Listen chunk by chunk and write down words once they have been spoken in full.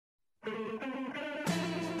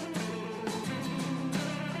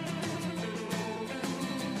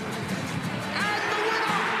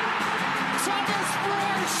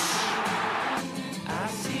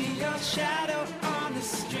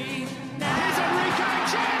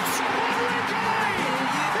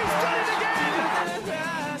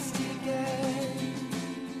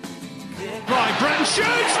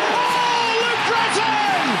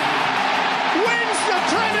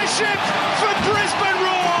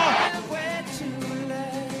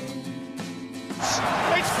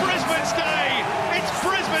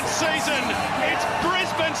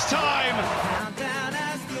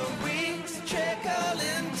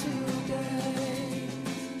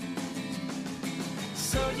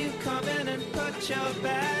So you come in and put your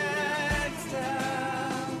bags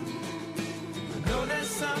down. I know there's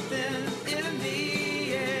something in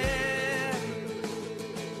the air.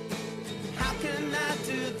 How can I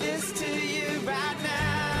do this to you right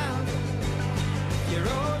now? You're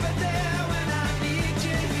over there when I need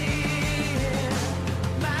you here.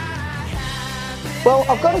 My happiness. Well,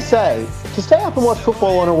 I've got to say, to stay up and watch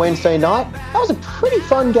football on a Wednesday night, that was a pretty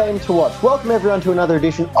fun game to watch. Welcome everyone to another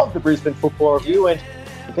edition of the Brisbane Football Review, and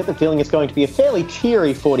I get the feeling it's going to be a fairly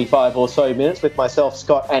cheery 45 or so minutes with myself,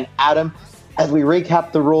 Scott and Adam, as we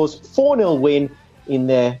recap the Roar's 4-0 win in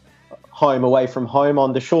their home away from home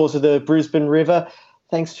on the shores of the Brisbane River,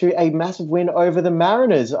 thanks to a massive win over the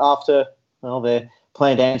Mariners after, well, their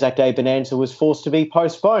planned Anzac Day bonanza was forced to be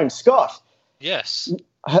postponed. Scott? Yes.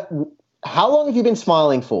 How long have you been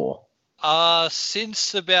smiling for?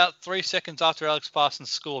 Since about 3 seconds after Alex Parsons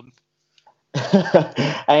scored.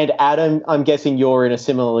 And Adam, I'm guessing you're in a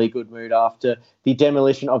similarly good mood after the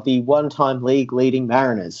demolition of the one-time league-leading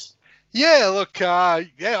Mariners. Yeah, look,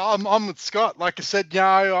 I'm with Scott. Like I said,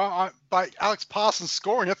 by Alex Parsons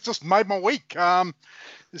scoring, that's just made my week. But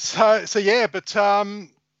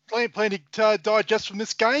plenty to digest from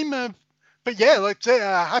this game. But yeah, like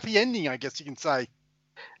a happy ending, I guess you can say.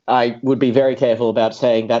 I would be very careful about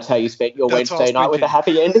saying that's how you spent your That's Wednesday night with a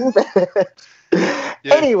happy ending.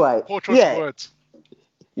 Yeah, Anyway, poor choice of words.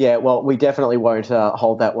 Yeah, well, we definitely won't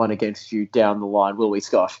hold that one against you down the line, will we,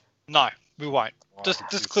 Scott? No, we won't.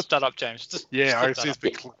 Just clip that up, James. I see it's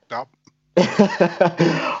been clipped up.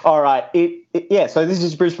 All right. So this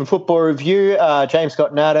is Brisbane Football Review. James, Scott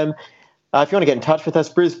and Adam. If you want to get in touch with us,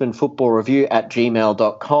 Brisbane Football Review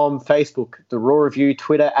 @gmail.com, Facebook, The Raw Review,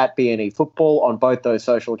 Twitter @BNE Football. On both those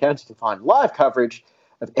social accounts, you can find live coverage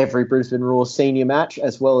of every Brisbane Raw senior match,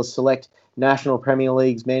 as well as select National Premier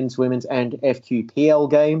Leagues, men's, women's and FQPL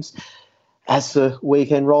games as the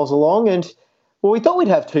weekend rolls along. And, well, we thought we'd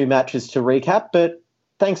have two matches to recap, but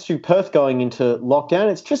thanks to Perth going into lockdown,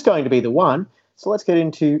 it's just going to be the one. So let's get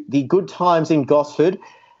into the good times in Gosford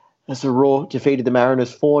as the Raw defeated the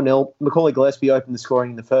Mariners 4-0. Macaulay Gillespie opened the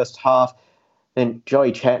scoring in the first half. Then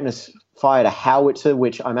Joey Chatness fired a howitzer,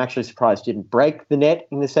 which I'm actually surprised didn't break the net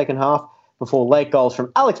in the second half, before late goals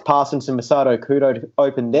from Alex Parsons and Masato Kudo to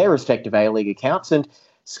open their respective A-League accounts. And,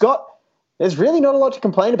 Scott, there's really not a lot to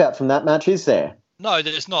complain about from that match, is there? No,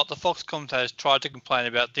 there's not. The Fox commentators tried to complain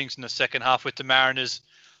about things in the second half with the Mariners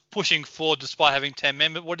pushing forward despite having 10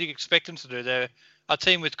 men. But what do you expect them to do? They're a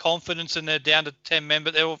team with confidence and they're down to 10 men,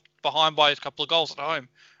 but they're behind by a couple of goals at home.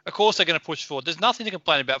 Of course they're going to push forward. There's nothing to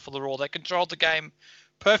complain about for the Raw. They controlled the game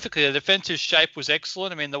perfectly. The defensive shape was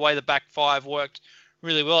excellent. I mean, the way the back five worked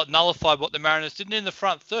really well. It nullified what the Mariners did in the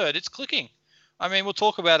front third. It's clicking. I mean, we'll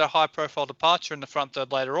talk about a high-profile departure in the front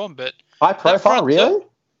third later on, but... High-profile, really?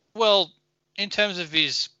 Well, in terms of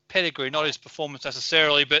his pedigree, not his performance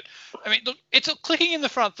necessarily, but, I mean, look, it's clicking in the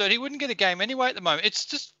front third. He wouldn't get a game anyway at the moment.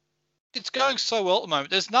 It's going so well at the moment.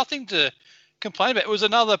 There's nothing to complain about. It was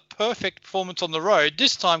another perfect performance on the road,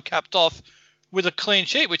 this time capped off with a clean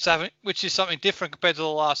sheet, which is something different compared to the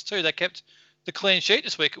last two. They kept the clean sheet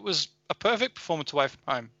this week. It was a perfect performance away from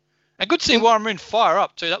home. And good to see Warren Moon fire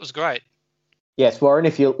up too. That was great. Yes, Warren,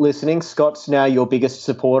 if you're listening, Scott's now your biggest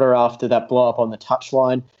supporter after that blow-up on the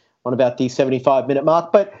touchline on about the 75-minute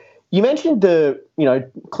mark. But you mentioned the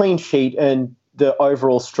clean sheet and the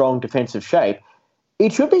overall strong defensive shape.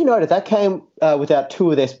 It should be noted that came without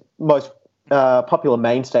two of their most popular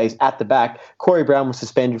mainstays at the back. Corey Brown was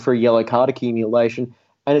suspended for a yellow card accumulation.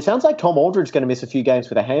 And it sounds like Tom Aldridge's going to miss a few games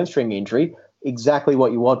with a hamstring injury. Exactly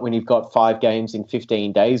what you want when you've got 5 games in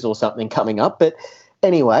 15 days or something coming up. But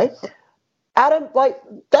anyway, Adam,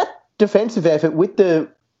 that defensive effort with the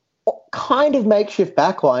kind of makeshift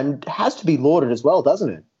backline has to be lauded as well,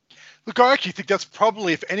 doesn't it? Look, I actually think that's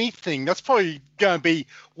probably, if anything, that's probably going to be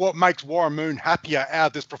what makes Warren Moon happier out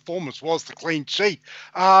of this performance was the clean sheet.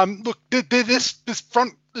 Look, this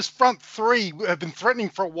front three have been threatening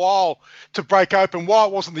for a while to break open. While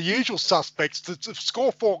it wasn't the usual suspects to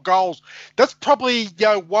score 4 goals, that's probably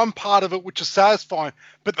one part of it which is satisfying.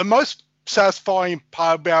 But the most satisfying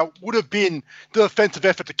part about would have been the defensive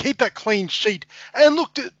effort to keep that clean sheet. And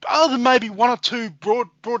look, other than maybe 1 or 2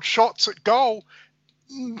 broad shots at goal,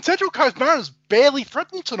 Central Coast Mariners barely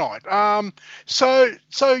threatened tonight. So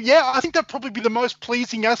yeah, I think that'd probably be the most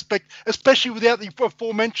pleasing aspect, especially without the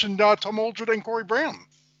aforementioned Tom Aldred and Corey Brown.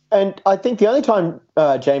 And I think the only time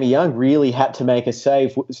Jamie Young really had to make a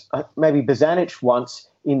save was maybe Bozanic once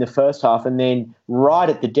in the first half, and then right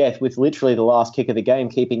at the death with literally the last kick of the game,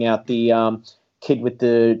 keeping out the kid with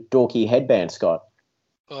the dorky headband, Scott.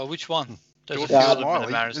 Which one? There's a Jordan few of them in the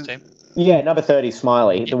Smiley. Mariners team. Yeah, number 30,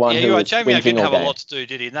 Smiley, the one Yeah, who you're right. was Jamie whinging didn't all have a game. lot to do,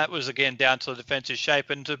 did he? And that was again down to the defensive shape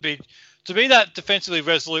and to be that defensively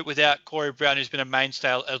resolute without Corey Brown, who's been a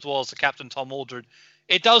mainstay, as well as the captain Tom Aldred.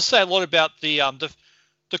 It does say a lot about the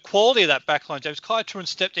quality of that backline. James Kai Truan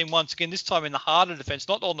stepped in once again, this time in the harder defense,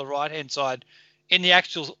 not on the right hand side, in the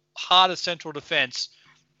actual harder central defense.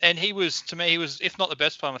 And he was, to me, if not the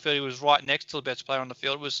best player on the field, he was right next to the best player on the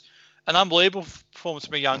field. It was an unbelievable performance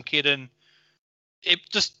from a young kid, and it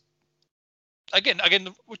just. Again,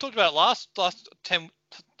 we talked about it last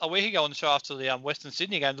a week ago on the show after the Western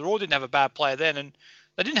Sydney game. The Raw didn't have a bad player then, and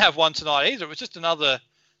they didn't have one tonight either. It was just another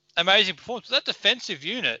amazing performance. But that defensive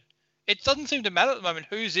unit, it doesn't seem to matter at the moment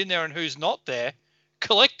who's in there and who's not there.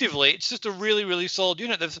 Collectively, it's just a really, really solid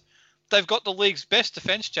unit. They've got the league's best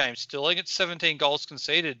defense, James, still. I think it's 17 goals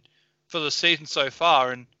conceded for the season so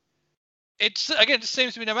far, and it just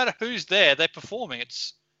seems to be no matter who's there, they're performing.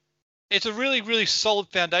 It's a really, really solid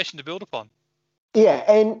foundation to build upon. Yeah,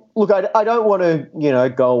 and look, I don't want to,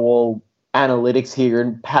 go all analytics here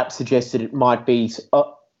and perhaps suggest that it might be,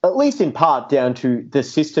 at least in part, down to the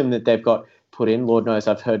system that they've got put in. Lord knows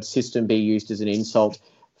I've heard system be used as an insult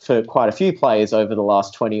for quite a few players over the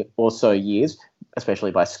last 20 or so years,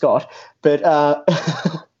 especially by Scott. But,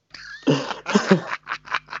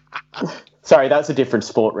 sorry, that's a different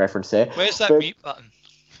sport reference there. Where's that mute button?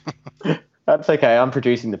 That's okay, I'm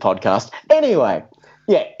producing the podcast. Anyway.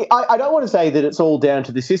 Yeah, I don't want to say that it's all down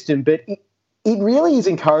to the system, but it really is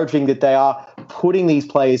encouraging that they are putting these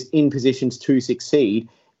players in positions to succeed,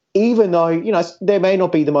 even though, they may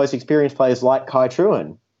not be the most experienced players like Kai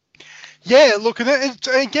Truan. Yeah, look, and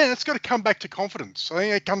again, it's got to come back to confidence. I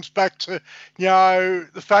think it comes back to,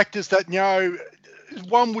 the fact is that,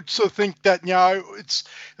 one would sort of think that, it's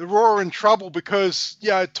the Raw in trouble because,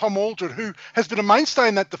 Tom Aldred, who has been a mainstay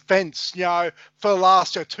in that defence, for the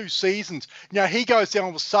last 2 seasons, he goes down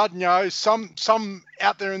all of a sudden, some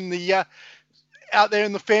out there in the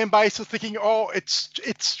fan base are thinking, oh,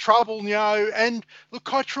 it's trouble, and look,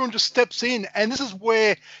 Kai Truan just steps in, and this is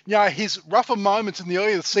where, his rougher moments in the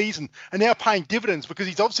early of the season are now paying dividends because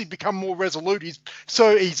he's obviously become more resolute. He's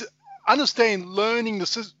learning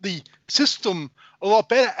the system a lot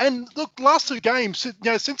better. And look, last 2 games,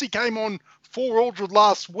 since he came on for Aldred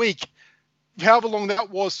last week, however long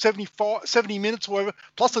that was, 70 minutes or whatever,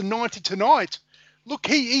 plus a 90 tonight, look,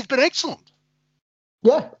 he's been excellent.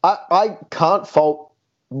 Yeah, I can't fault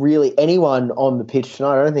really anyone on the pitch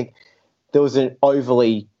tonight. I don't think there was an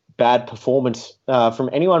overly bad performance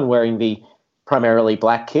from anyone wearing the primarily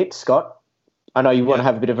black kit. Scott, I know you want to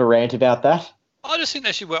have a bit of a rant about that. I just think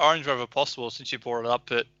they should wear orange wherever possible since you brought it up,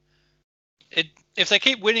 but if they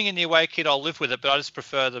keep winning in the away kit, I'll live with it, but I just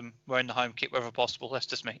prefer them wearing the home kit wherever possible. That's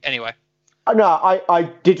just me. Anyway. No,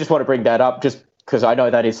 I did just want to bring that up just because I know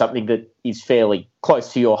that is something that is fairly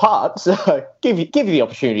close to your heart, so give you the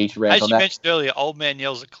opportunity to rant on that. As you mentioned earlier, old man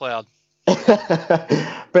yells at cloud.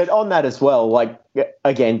 But on that as well,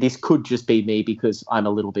 again, this could just be me because I'm a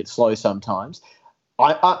little bit slow sometimes.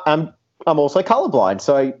 I'm also colorblind,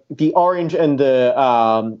 so the orange and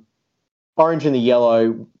the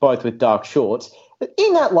yellow, both with dark shorts,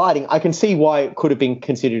 in that lighting, I can see why it could have been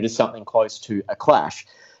considered as something close to a clash.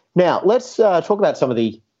 Now, let's talk about some of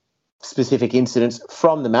the specific incidents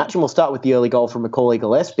from the match, and we'll start with the early goal from Macaulay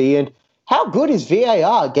Gillespie. And how good is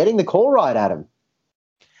VAR getting the call right, Adam?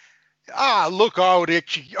 Look, I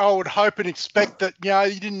would hope and expect that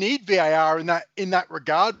you didn't need VAR in that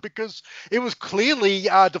regard because it was clearly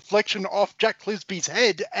a deflection off Jack Clisby's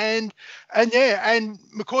head, and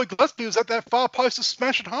Macaulay Gillespie was at that far post to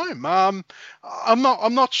smash it home. I'm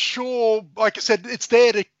not sure. Like I said, it's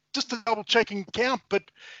there to just to double check and count, but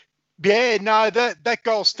yeah, no, that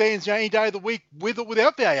goal stands any day of the week with or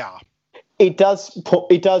without VAR. It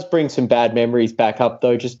does bring some bad memories back up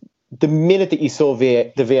though. Just the minute that you saw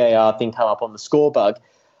the VAR thing come up on the score bug,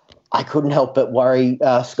 I couldn't help but worry,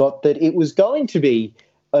 Scott, that it was going to be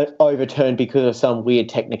overturned because of some weird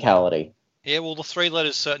technicality. Yeah, well, the 3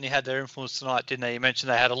 letters certainly had their influence tonight, didn't they? You mentioned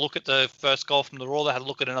they had a look at the first goal from the Raw. They had a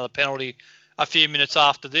look at another penalty a few minutes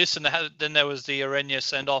after this, and then there was the Arena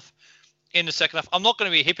send-off in the second half. I'm not going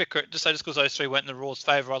to be a hypocrite to say just because those 3 went in the Raw's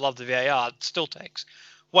favour, I love the VAR. It still takes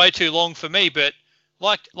way too long for me, but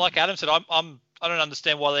like Adam said, I don't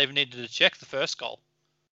understand why they even needed to check the first goal.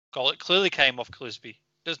 It clearly came off Clisby.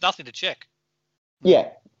 There's nothing to check. Yeah.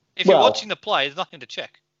 If you're watching the play, there's nothing to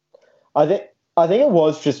check. I think it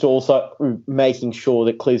was just also making sure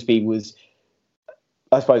that Clisby was,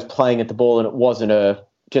 I suppose, playing at the ball and it wasn't a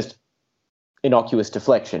just innocuous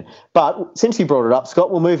deflection. But since you brought it up,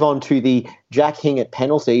 Scott, we'll move on to the Jack Hingett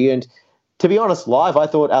penalty. And to be honest, live, I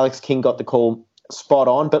thought Alex King got the call spot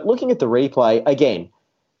on. But looking at the replay, again,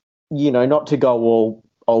 not to go all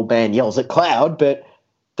old man yells at cloud, but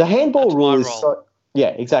the handball That's rule my is role. so... Yeah,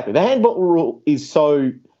 exactly. The handball rule is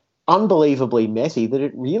so unbelievably messy that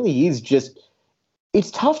it really is just...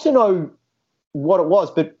 It's tough to know what it was,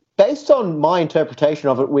 but based on my interpretation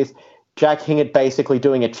of it, with Jack Hingett basically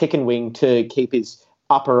doing a chicken wing to keep his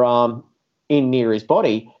upper arm in near his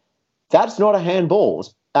body, that's not a handball.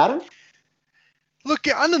 Adam? Look,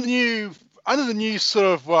 under the new sort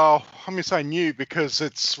of, well, I'm going to say new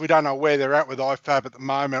because we don't know where they're at with IFAB at the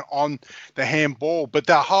moment on the handball, but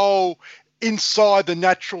the whole inside the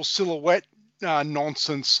natural silhouette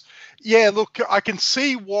nonsense. Yeah, look, I can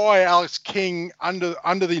see why Alex King, under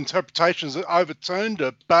the interpretations, overturned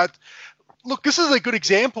it, but look, this is a good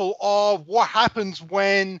example of what happens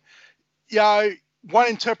when, one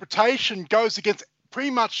interpretation goes against pretty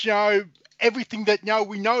much, everything that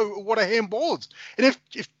we know what a handball is. And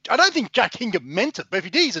if I don't think Jack Hingett meant it, but if he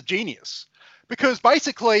did, he's a genius, because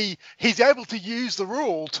basically he's able to use the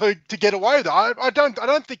rule to get away with it. I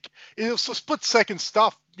don't think it's a split second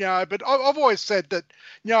stuff, But I've always said that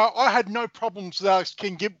I had no problems with Alex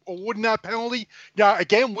King awarding that penalty,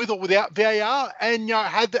 again with or without VAR, and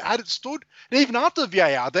had it stood, and even after the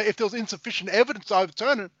VAR, that if there was insufficient evidence to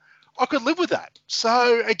overturn it, I could live with that.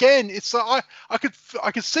 So again, it's I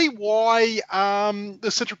could see why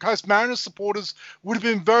the Central Coast Mariners supporters would have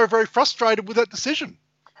been very, very frustrated with that decision.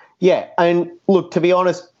 Yeah, and look, to be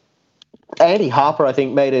honest, Andy Harper, I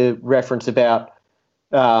think, made a reference about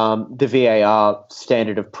the VAR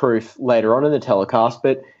standard of proof later on in the telecast,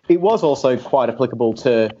 but it was also quite applicable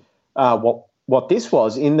to what this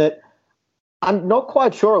was, in that I'm not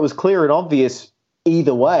quite sure it was clear and obvious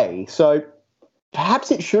either way. So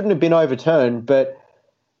perhaps it shouldn't have been overturned, but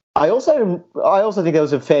I also think there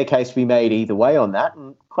was a fair case to be made either way on that.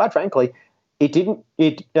 And quite frankly, it didn't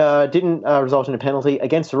result in a penalty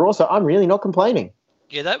against the Raw, so I'm really not complaining.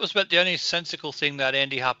 Yeah, that was about the only sensible thing that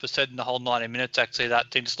Andy Harper said in the whole 90 minutes, actually,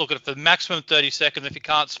 that thing. Just look at it for the maximum 30 seconds. If you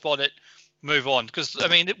can't spot it, move on. Because, I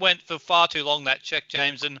mean, it went for far too long, that check,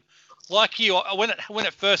 James. And like you, when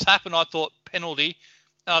it first happened, I thought penalty,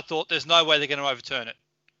 and I thought there's no way they're going to overturn it.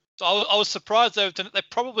 So I was surprised they overturned it. They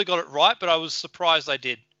probably got it right, but I was surprised they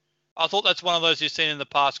did. I thought that's one of those you've seen in the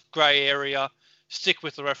past, grey area, stick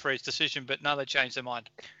with the referee's decision, but no, they changed their mind.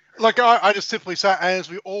 Like I just simply say, as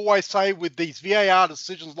we always say with these VAR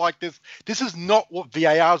decisions like this is not what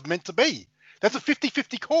VAR is meant to be. That's a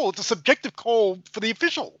 50-50 call. It's a subjective call for the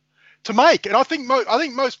official to make. And I think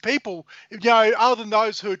most people, other than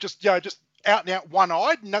those who are just out and out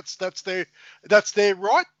one-eyed, and that's their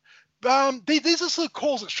right. These are sort of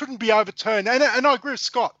calls that shouldn't be overturned. And I agree with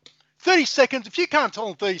Scott. 30 seconds. If you can't tell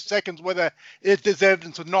in 30 seconds whether there's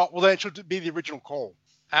evidence or not, well, then it should be the original call.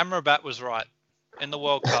 Amrabat was right in the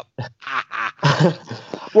World Cup.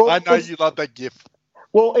 Well, I know you love that gif.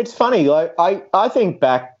 Well, it's funny. Like I think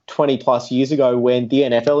back 20 plus years ago when the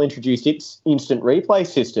NFL introduced its instant replay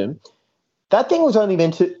system, that thing was only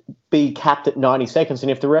meant to be capped at 90 seconds.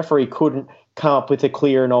 And if the referee couldn't come up with a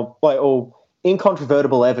clear and or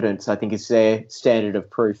incontrovertible evidence, I think is their standard of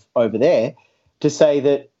proof over there, to say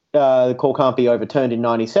that the call can't be overturned in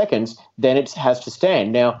 90 seconds, then it has to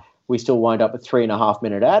stand. Now, we still wind up with 3.5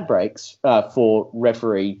 minute ad breaks for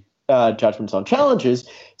referee judgments on challenges.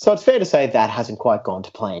 So it's fair to say that hasn't quite gone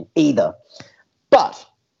to plan either. But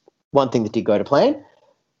one thing that did go to plan,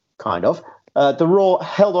 kind of, the Raw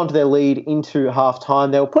held on to their lead into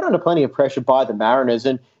halftime. They were put under plenty of pressure by the Mariners.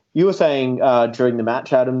 And you were saying during the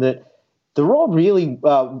match, Adam, that the Raw really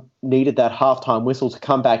needed that halftime whistle to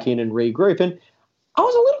come back in and regroup. And I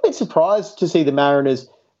was a little bit surprised to see the Mariners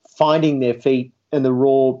finding their feet and the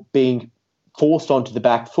Raw being forced onto the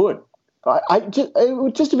back foot. It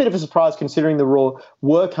was just a bit of a surprise considering the Raw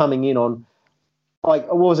were coming in on,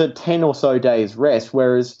 10 or so days rest,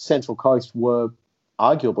 whereas Central Coast were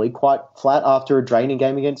arguably quite flat after a draining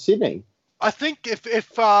game against Sydney. I think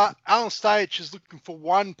if Alan Stage is looking for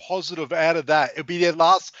one positive out of that, it'll be their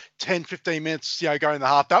last 10, 15 minutes, going in the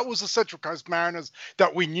half. That was the Central Coast Mariners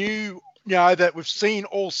that we knew, that we've seen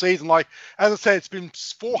all season. Like, as I said, it's been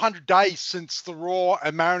 400 days since the Raw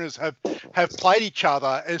and Mariners have played each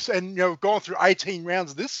other and gone through 18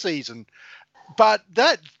 rounds this season. But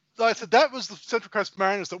that, like I said, that was the Central Coast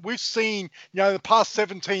Mariners that we've seen, the past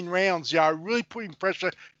 17 rounds, really putting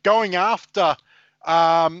pressure, going after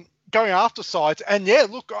sides. And yeah,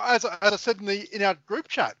 look, as I said in our group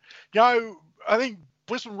chat, I think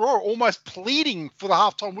Brisbane Roar almost pleading for the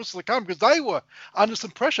halftime whistle to come because they were under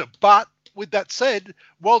some pressure. But with that said,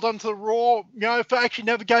 well done to the Raw, for actually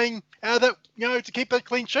navigating out of that, to keep that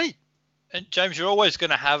clean sheet. And James, you're always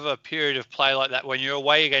going to have a period of play like that when you're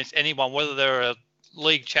away against anyone, whether they're a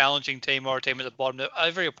league challenging team or a team at the bottom.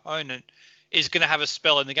 Every opponent is going to have a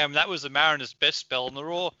spell in the game, and that was the Mariners' best spell. And the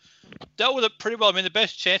Raw dealt with it pretty well. I mean, the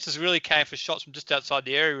best chances really came for shots from just outside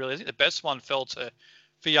the area. Really, I think the best one fell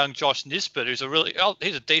for young Josh Nisbet, who's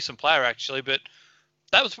he's a decent player actually, but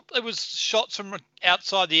it was shots from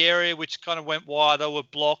outside the area which kind of went wide or were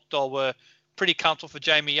blocked or were pretty comfortable for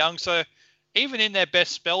Jamie Young. So even in their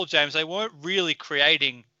best spell, James, they weren't really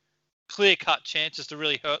creating clear-cut chances to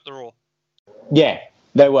really hurt the Raw. Yeah,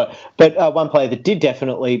 they were. But one player that did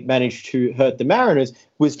definitely manage to hurt the Mariners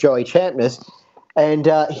was Joey Champness. And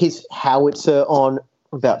his howitzer on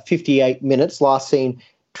about 58 minutes, last seen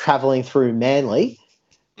travelling through Manly,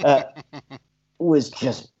 was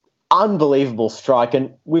just unbelievable strike.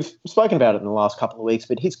 And we've spoken about it in the last couple of weeks,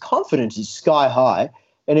 but his confidence is sky high.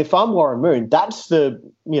 And if I'm Warren Moon, that's the,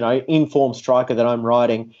 informed striker that I'm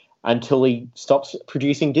riding until he stops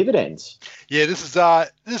producing dividends. Yeah, this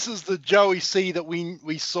is the Joey C that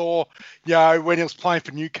we saw, when he was playing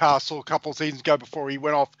for Newcastle a couple of seasons ago before he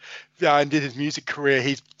went off and did his music career.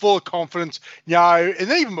 He's full of confidence, and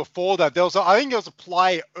even before that, I think there was a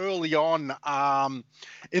play early on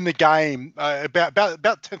in the game, about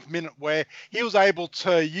 10th minute, where he was able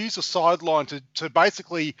to use the sideline to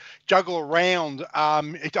basically juggle around,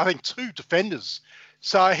 I think, two defenders.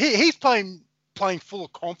 So he's playing full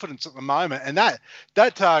of confidence at the moment, and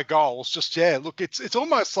that goal is just it's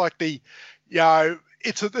almost like the icing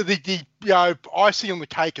on the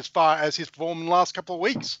cake as far as his form in the last couple of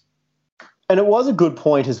weeks. And it was a good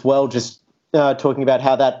point as well, just talking about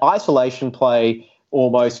how that isolation play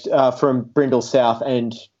almost from Brindle South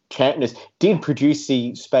and Champness did produce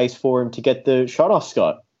the space for him to get the shot off,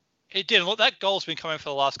 Scott. It did. Look, that goal's been coming for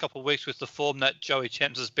the last couple of weeks with the form that Joey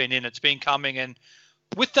Champness has been in. It's been coming, and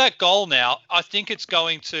with that goal now, I think it's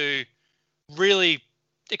going to really,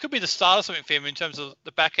 it could be the start of something for him in terms of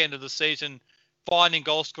the back end of the season, finding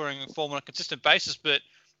goal scoring form on a consistent basis. But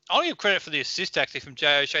I'll give credit for the assist actually from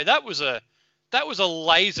Jay O'Shea. That was a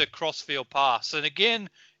laser crossfield pass. And again,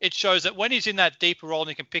 it shows that when he's in that deeper role and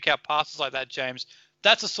he can pick out passes like that, James,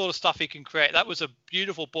 that's the sort of stuff he can create. That was a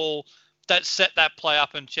beautiful ball that set that play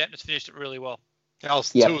up, and Champness finished it really well. That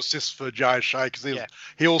was 2 assists for Jay O'Shea, because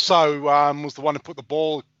he also was the one who put the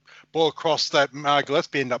ball across that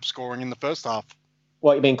Gillespie ended up scoring in the first half.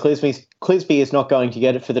 What, you mean Clisby is not going to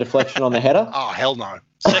get it for the deflection on the header? Oh, hell no.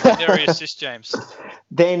 Secondary assist, James.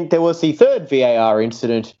 Then there was the third VAR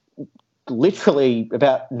incident, literally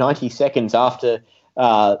about 90 seconds after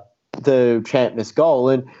the Champness goal,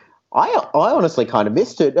 and I honestly kind of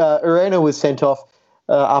missed it. Urena was sent off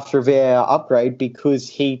after a VAR upgrade because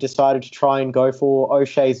he decided to try and go for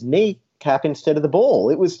O'Shea's kneecap instead of the ball.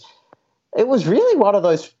 It was really one of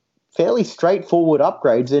those fairly straightforward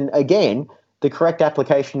upgrades, and again, the correct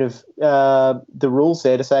application of the rules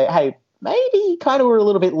there to say, hey, maybe kind of we're a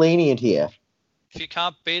little bit lenient here. If you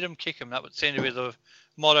can't beat him, kick him. That would seem to be the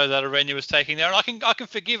motto that Urena was taking there. And I can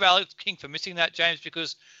forgive Alex King for missing that, James,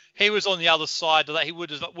 because he was on the other side of that. He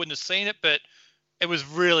wouldn't have seen it, but it was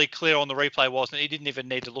really clear on the replay, wasn't it? He didn't even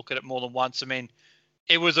need to look at it more than once. I mean,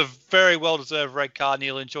 it was a very well-deserved red card, and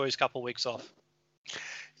he'll enjoy his couple of weeks off.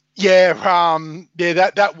 Yeah,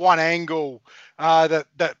 that one angle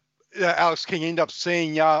that Alex King ended up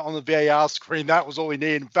seeing on the VAR screen, that was all he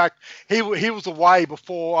needed. In fact, he was away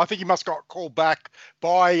before. I think he must have got called back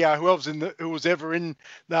by who was ever in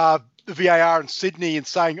the VAR in Sydney, and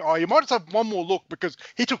saying, "Oh, you might just have one more look," because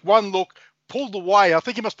he took one look, pulled away. I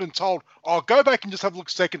think he must have been told, "I'll go back and just have a look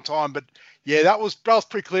second time." But yeah, that was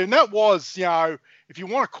pretty clear, and that was, if you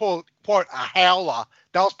want to call it quote a howler,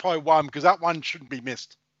 that was probably one, because that one shouldn't be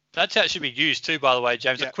missed. That's how it should be used too, by the way,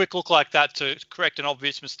 James. Yeah. A quick look like that to correct an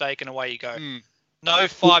obvious mistake, and away you go. No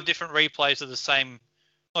 5 different replays of the same.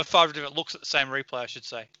 No 5 different looks at the same replay, I should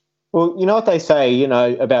say. Well, you know what they say,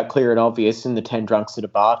 about clear and obvious in the 10 drunks at a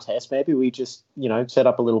bar test. Maybe we just, set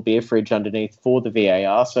up a little beer fridge underneath for the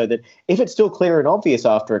VAR, so that if it's still clear and obvious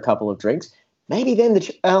after a couple of drinks, maybe then the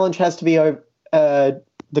challenge has to be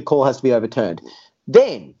the call has to be overturned.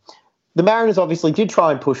 Then the Mariners obviously did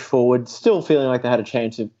try and push forward, still feeling like they had a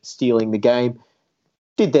chance of stealing the game.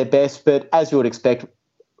 Did their best, but as you would expect,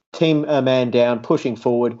 team a man down, pushing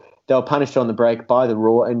forward. They were punished on the break by the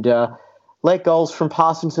Raw, and late goals from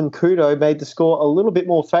Parsons and Kudo made the score a little bit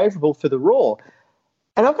more favourable for the Raw.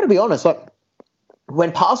 And I've got to be honest,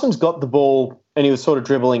 when Parsons got the ball and he was sort of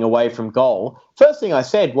dribbling away from goal, first thing I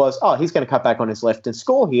said was, oh, he's going to cut back on his left and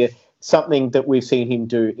score here, something that we've seen him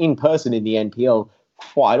do in person in the NPL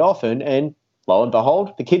quite often, and lo and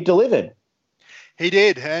behold, the kid delivered. He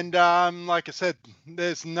did, and like I said,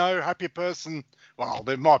 there's no happier person Well,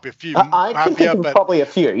 there might be a few I can think happier, of but probably a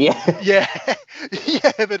few, yeah. yeah,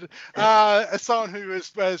 yeah. But as someone who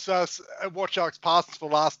has watched Alex Parsons for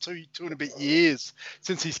the last two and a bit years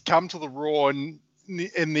since he's come to the Raw and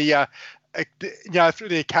in the through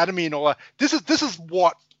the academy and all that, this is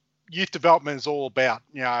what youth development is all about,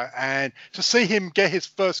 and to see him get his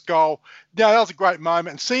first goal, that was a great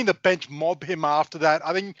moment. And seeing the bench mob him after that,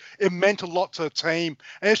 I think it meant a lot to the team.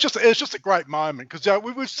 And it's just a great moment because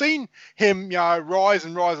we've seen him, rise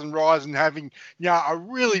and rise and rise and having, a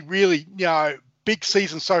really, really, big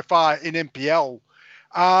season so far in NPL.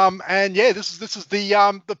 And yeah, this is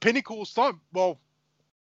the pinnacle. Well,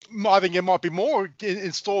 I think there might be more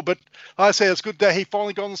in store, but like I say, it's good that he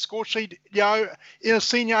finally got on the score sheet, in a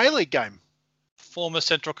senior A-League game. Former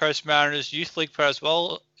Central Coast Mariners Youth League player as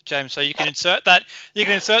well, James. So you can insert that. You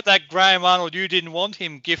can insert that Graham Arnold, you didn't want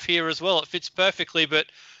him gif here as well. It fits perfectly. But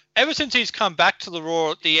ever since he's come back to the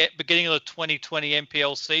Raw at the beginning of the 2020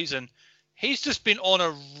 NPL season, he's just been on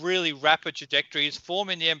a really rapid trajectory. His form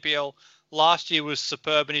in the NPL last year was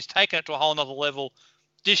superb, and he's taken it to a whole nother level.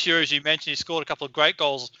 This year, as you mentioned, he scored a couple of great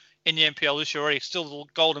goals in the NPL this year already. Still the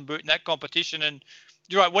golden boot in that competition. And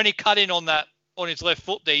you're right, when he cut in on his left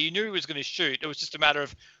foot there, you knew he was going to shoot. It was just a matter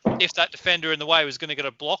of if that defender in the way was going to get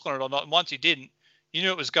a block on it or not. And once he didn't, you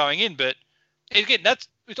knew it was going in. But again,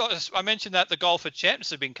 I mentioned that the goal for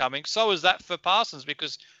Champs had been coming. So is that for Parsons,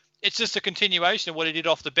 because it's just a continuation of what he did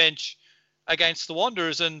off the bench against the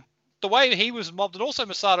Wanderers. And the way he was mobbed, and also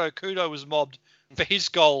Masato Okudo was mobbed for his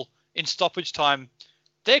goal in stoppage time,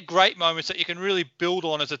 they're great moments that you can really build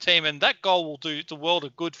on as a team, and that goal will do the world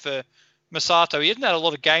of good for Masato. He hasn't had a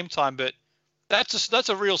lot of game time, but that's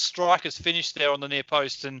a real striker's finish there on the near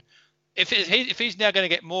post. And if he's now going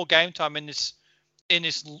to get more game time in this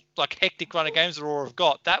like hectic run of games that Aurora have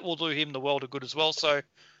got, that will do him the world of good as well. So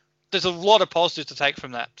there's a lot of positives to take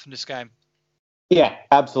from this game. Yeah,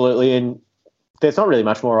 absolutely. And there's not really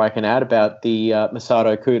much more I can add about the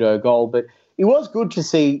Masato Okudo goal, but it was good to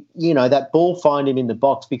see, that ball find him in the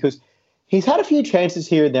box, because he's had a few chances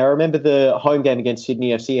here and there. I remember the home game against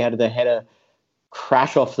Sydney FC, he had the header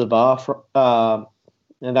crash off the bar,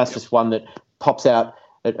 and that's just one that pops out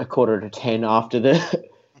at 10:15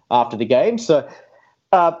 after the game. So,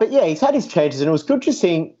 but yeah, he's had his chances, and it was good to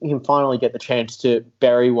see him finally get the chance to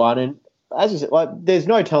bury one. And as you said, there's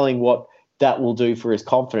no telling what that will do for his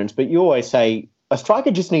confidence. But you always say a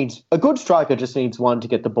good striker just needs one to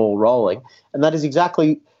get the ball rolling, and that is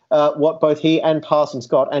exactly what both he and Parsons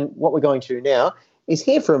got. And what we're going to do now is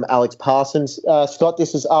hear from Alex Parsons. Scott,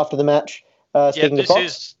 this is after the match.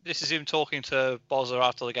 This is him talking to Bozza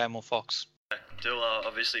after the game on Fox. Dill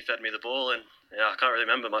obviously fed me the ball, and I can't really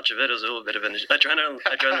remember much of it. It was a little bit of an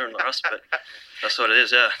adrenaline rush, but that's what it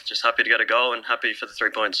is. Yeah, just happy to get a goal and happy for the 3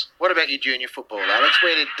 points. What about your junior football, Alex?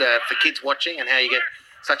 Where did for kids watching and how you get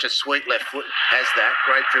such a sweet left foot as that,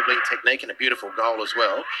 great dribbling technique and a beautiful goal as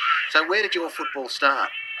well. So where did your football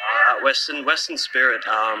start? Western Spirit,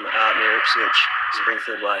 out near Ipswich,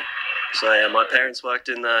 Springfield Way. So yeah, my parents worked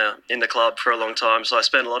in the club for a long time, so I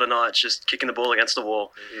spent a lot of nights just kicking the ball against the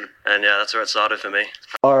wall, and yeah, that's where it started for me.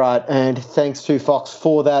 All right, and thanks to Fox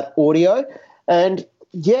for that audio. And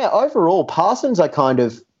yeah, overall, Parsons, I can't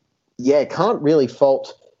really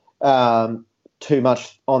fault too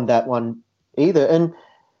much on that one either. And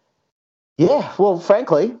yeah, well,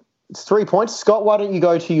 frankly, it's 3 points. Scott, why don't you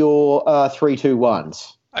go to your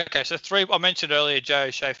 3-2-1s? Okay, so I mentioned earlier, Joe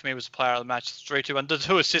Shea for me was the player of the match, 3-2-1. The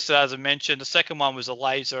two assists, as I mentioned, the second one was a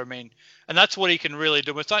laser. And that's what he can really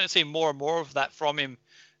do. We're starting to see more and more of that from him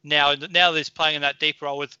now. Now that he's playing in that deep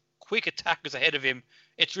role with quick attackers ahead of him,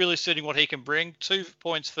 it's really suiting what he can bring. 2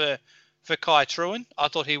 points for Kai Trewin. I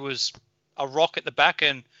thought he was a rock at the back,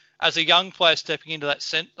 and as a young player stepping into that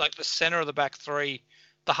the center of the back three,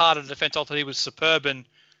 the heart of the defense, I thought he was superb. And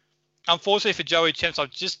unfortunately for Joey Champs,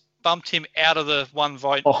 I've just bumped him out of the one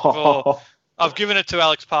vote. I've given it to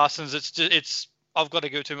Alex Parsons. I've got to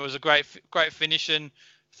give it to him. It was a great finish, and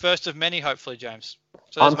first of many, hopefully, James.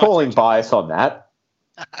 So I'm calling bias on that.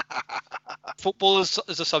 Football is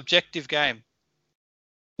a subjective game.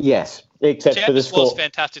 Yes, except for the score. Was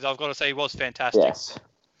fantastic. I've got to say, he was fantastic. Yes.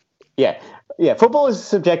 Yeah. Football is a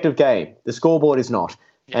subjective game. The scoreboard is not.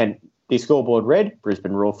 Yeah. And the scoreboard read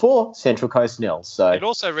Brisbane Roar 4, Central Coast 0. So it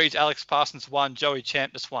also reads Alex Parsons 1, Joey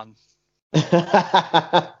Champness 1.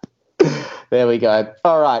 There we go.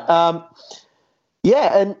 All right.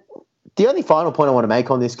 And the only final point I want to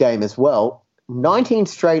make on this game as well, 19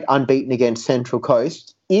 straight unbeaten against Central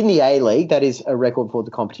Coast in the A-League. That is a record for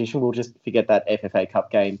the competition. We'll just forget that FFA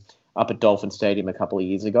Cup game up at Dolphin Stadium a couple of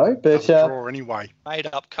years ago. But draw anyway. Made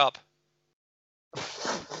up cup.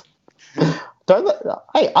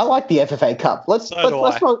 Hey, I like the FFA Cup. Let's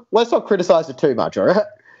not criticise it too much, all right?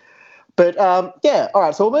 But all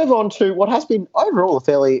right. So we'll move on to what has been overall a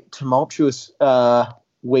fairly tumultuous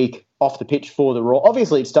week off the pitch for the Raw.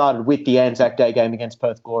 Obviously, it started with the Anzac Day game against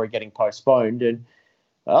Perth Glory getting postponed, and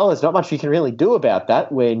well, there's not much you can really do about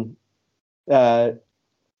that when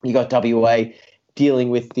you got WA dealing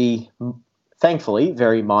with the thankfully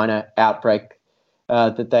very minor outbreak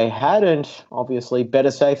that they had, and obviously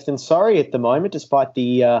better safe than sorry at the moment, despite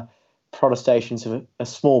the protestations of a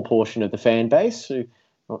small portion of the fan base who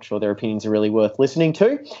not sure their opinions are really worth listening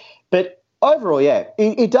to. But overall,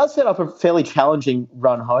 it does set up a fairly challenging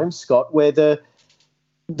run home, Scott, where the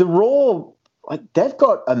Raw, they've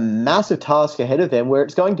got a massive task ahead of them where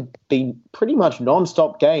it's going to be pretty much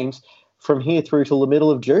non-stop games from here through till the middle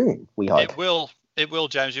of June, we hope. It will,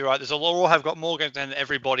 James. You're right. There's a lot. Raw have got more games than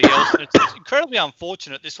everybody else. And it's incredibly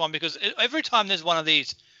unfortunate, this one, because every time there's one of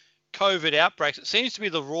these COVID outbreaks, it seems to be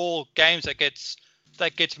the Raw games that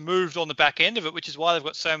gets moved on the back end of it, which is why they've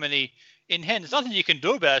got so many in hand. There's nothing you can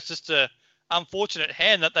do about it. It's just an unfortunate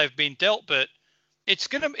hand that they've been dealt, but it's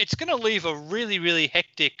gonna leave a really, really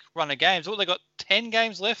hectic run of games. They've got 10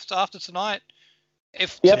 games left after tonight,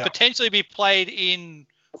 to potentially be played in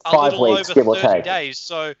a 5 little weeks, over 30 days.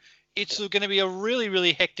 So it's going to be a really,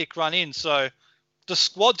 really hectic run in. So the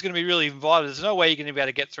squad's going to be really involved. There's no way you're going to be able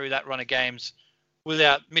to get through that run of games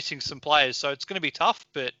without missing some players. So it's going to be tough,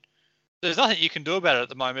 but there's nothing you can do about it at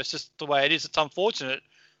the moment. It's just the way it is. It's unfortunate.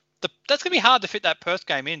 That's going to be hard to fit that Perth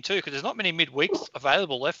game in too, because there's not many midweeks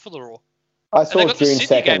available left for the Raw. I saw and they've got June the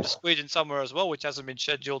Sydney 2nd. game to squeeze in somewhere as well, which hasn't been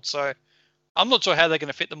scheduled. So I'm not sure how they're going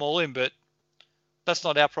to fit them all in, but that's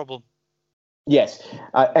not our problem. Yes,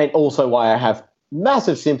 and also why I have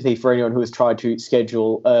massive sympathy for anyone who has tried to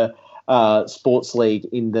schedule a sports league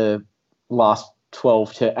in the last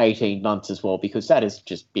 12 to 18 months as well, because that has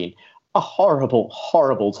just been a horrible,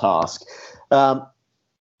 horrible task.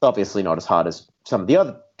 Obviously not as hard as some of the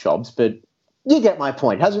other jobs, but you get my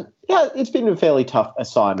point. It's been a fairly tough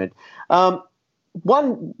assignment.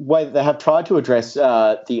 One way that they have tried to address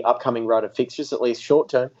the upcoming run of fixtures, at least short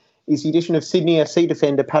term, is the addition of Sydney FC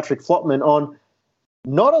defender Patrick Flopman on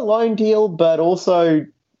not a loan deal, but also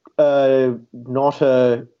not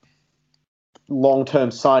a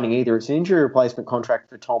long-term signing either. It's an injury replacement contract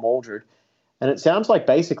for Tom Aldred. And it sounds like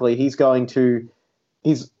basically he's been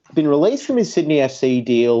released from his Sydney FC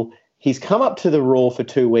deal. He's come up to the Raw for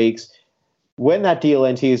 2 weeks. When that deal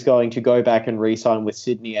ends, he is going to go back and re-sign with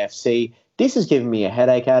Sydney FC. This has given me a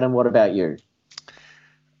headache, Adam. What about you?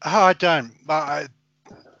 I don't.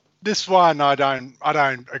 This one, I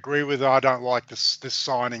don't agree with. I don't like this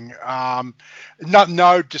signing.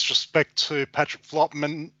 No disrespect to Patrick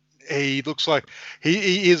Flopman. He looks like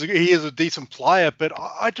he is a decent player, but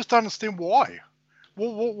I just don't understand why.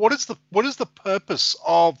 What is the purpose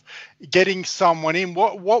of getting someone in?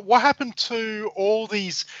 What happened to all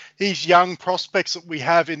these young prospects that we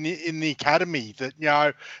have in the academy? That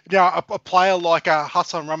a player like a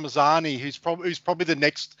Hassan Ramazani, who's probably the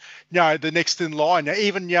next in line.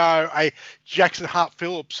 Even a Jackson Hart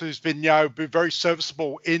Phillips, who's been very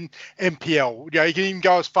serviceable in NPL. You can even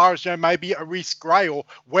go as far as maybe a Reece Gray, or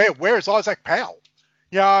where is Isaac Powell?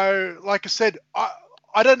 Like I said,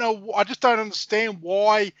 I don't know. I just don't understand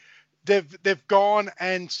why they've gone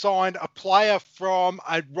and signed a player from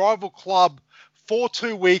a rival club for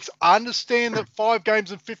 2 weeks. I understand that 5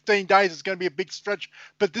 games in 15 days is going to be a big stretch,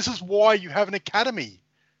 but this is why you have an academy.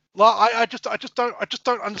 Like I just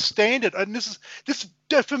don't understand it. And this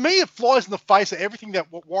for me, it flies in the face of everything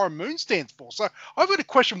that what Warren Moon stands for. So I've got to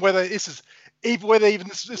question whether this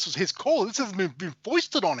was his call. This hasn't been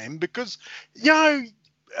foisted on him, because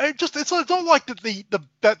it's not like that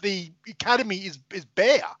the academy is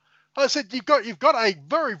bare. I said you've got a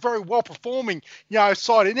very, very well performing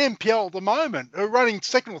side in NPL at the moment, who are running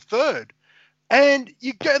second or third, and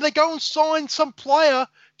they go and sign some player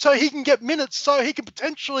so he can get minutes, so he can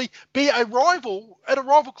potentially be a rival at a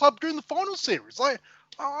rival club during the final series.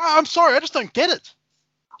 I'm sorry, I just don't get it.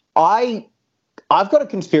 I've got a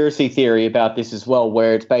conspiracy theory about this as well,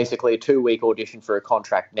 where it's basically a 2-week audition for a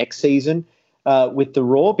contract next season. With the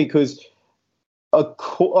Raw, because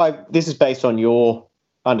this is based on your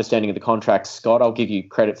understanding of the contract, Scott. I'll give you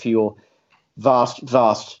credit for your vast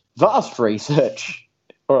research,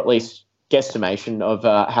 or at least guesstimation of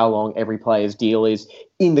how long every player's deal is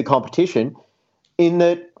in the competition, in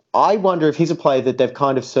that I wonder if he's a player that they've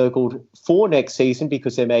kind of circled for next season,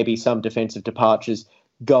 because there may be some defensive departures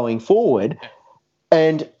going forward.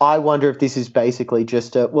 And I wonder if this is basically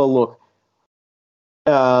just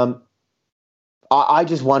I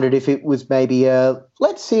just wondered if it was maybe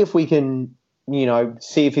let's see if we can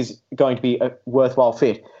see if he's going to be a worthwhile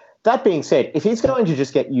fit. That being said, if he's going to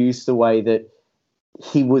just get used the way that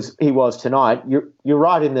he was tonight, you're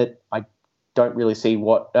right in that I don't really see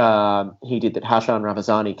what he did that Hashan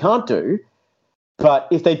Ramazani can't do. But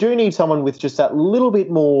if they do need someone with just that little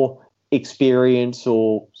bit more experience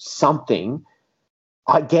or something,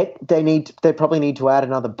 I get they probably need to add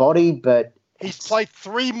another body, but he's played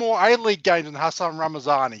 3 more A-League games than Hassan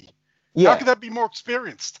Ramazani. Yeah. How could that be more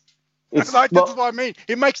experienced? That's what I mean.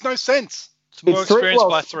 It makes no sense. It's more experienced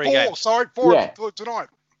by 3 games. 4 tonight.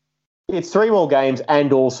 It's 3 more games,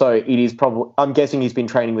 and also it is probably. I'm guessing he's been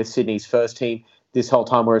training with Sydney's first team this whole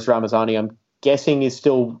time, whereas Ramazani, I'm guessing, is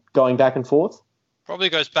still going back and forth. Probably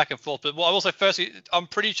goes back and forth. But I will say, firstly, I'm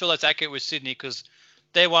pretty sure that's accurate with Sydney because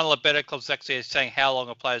they're one of the better clubs actually saying how long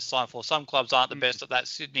a player's signed for. Some clubs aren't the best at that.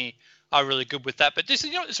 Sydney are really good with that. But this is,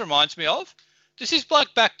 you know what this reminds me of? This is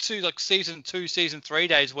back to like season 2, season 3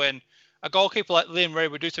 days when a goalkeeper like Liam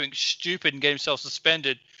Reid would do something stupid and get himself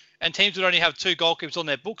suspended, and teams would only have 2 goalkeepers on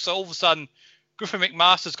their books. So all of a sudden, Griffin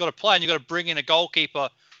McMaster's got to play, and you've got to bring in a goalkeeper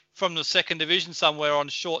from the second division somewhere on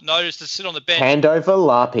short notice to sit on the bench. Tando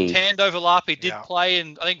Lapi did play,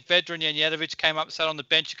 and I think Vedran Janjetovic came up and sat on the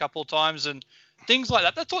bench a couple of times, and things like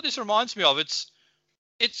that. That's what this reminds me of.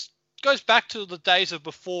 It goes back to the days of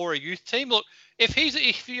before a youth team. Look,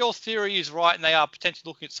 if your theory is right and they are potentially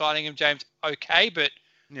looking at signing him, James, okay, but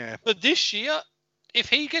this year, if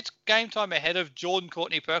he gets game time ahead of Jordan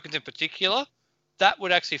Courtney-Perkins in particular, that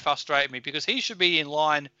would actually frustrate me because he should be in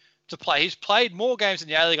line to play. He's played more games in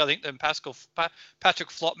the A-League, I think, than Patrick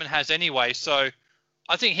Flotman has anyway. So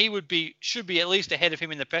I think he should be at least ahead of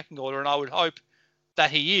him in the pecking order, and I would hope that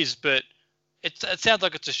he is. But it sounds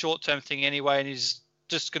like it's a short-term thing anyway, and he's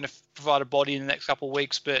just going to provide a body in the next couple of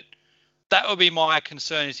weeks. But that would be my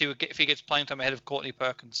concern is if he gets playing time ahead of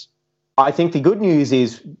Courtney-Perkins. I think the good news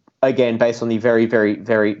is, again, based on the very, very,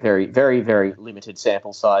 very, very, very, very limited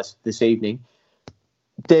sample size this evening,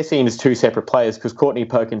 they're seen as 2 separate players because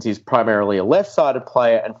Courtney-Perkins is primarily a left-sided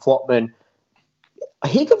player and Flotman,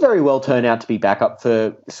 he could very well turn out to be backup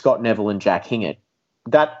for Scott Neville and Jack Hingett.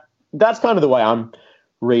 That's kind of the way I'm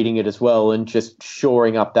reading it as well and just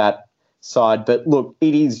shoring up that side. But look,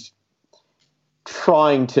 it is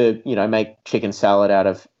trying to, make chicken salad out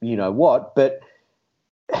of what, but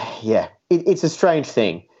yeah, it's a strange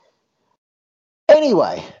thing.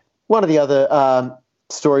 Anyway, one of the other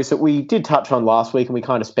stories that we did touch on last week and we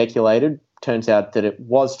kind of speculated, turns out that it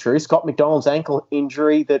was true. Scott McDonald's ankle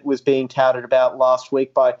injury that was being touted about last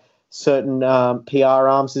week by certain PR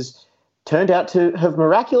arms has turned out to have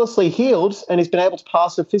miraculously healed and he's been able to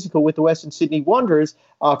pass a physical with the Western Sydney Wanderers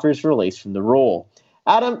after his release from the Roar.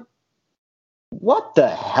 Adam, what the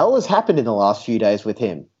hell has happened in the last few days with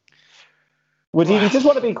him? Would he just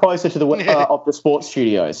want to be closer to the of the sports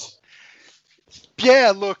studios?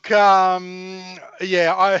 Yeah, look, you're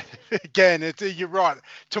right.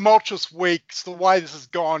 Tumultuous weeks, the way this has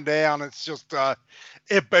gone down, it's just,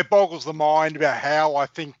 it boggles the mind about how I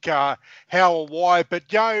think, how or why. But,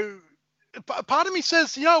 part of me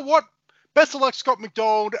says, you know what? Best of luck, Scott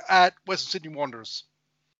McDonald at Western Sydney Wanderers.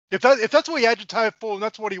 If that's what he agitated for and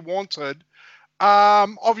that's what he wanted,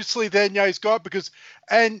 obviously then, he's got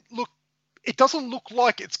and look, it doesn't look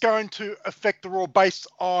like it's going to affect the Roar based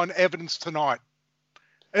on evidence tonight.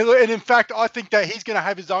 And in fact, I think that he's going to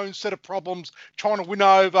have his own set of problems trying to win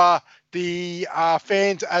over the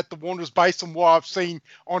fans at the Wanderers based on what I've seen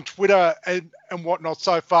on Twitter and whatnot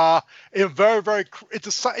so far. It's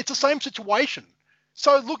the same situation.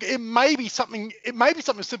 So look, it may be something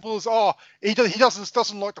as simple as he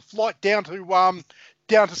doesn't like the flight down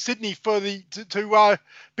to Sydney for to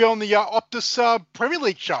be on the Optus Premier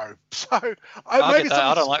League show. So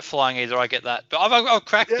I don't like flying either. I get that, but I've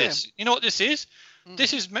cracked this. You know what this is?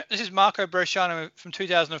 This is Marco Bresciano from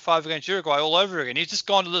 2005 against Uruguay all over again. He's just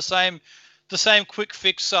gone to the same quick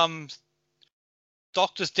fix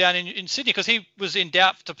doctors down in Sydney because he was in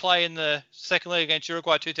doubt to play in the second leg against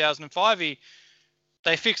Uruguay 2005.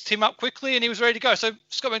 They fixed him up quickly and he was ready to go. So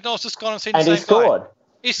Scott McDonald's just gone and seen the same guy.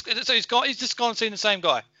 He's just gone and seen the same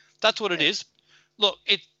guy. That's what it is. Look,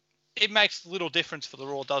 it makes little difference for the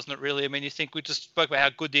Roar, doesn't it? Really. I mean, you think we just spoke about how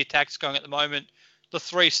good the attack's going at the moment. The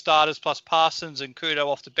 3 starters plus Parsons and Kudo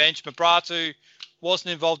off the bench. Mabratu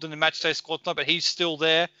wasn't involved in the matchday squad tonight, but he's still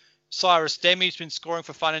there. Cyrus Demi's been scoring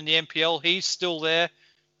for fun in the NPL. He's still there.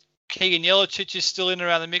 Keegan Jelicic is still in and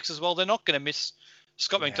around the mix as well. They're not going to miss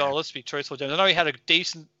Scott McDonald. Let's be truthful, James. I know he had a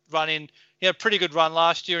decent run in. He had a pretty good run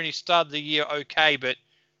last year and he started the year okay, but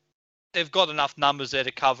they've got enough numbers there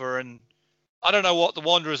to cover. And I don't know what the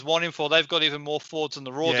Wanderers want him for. They've got even more forwards than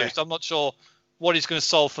the Roar do, so I'm not sure what he's going to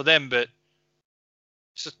solve for them, but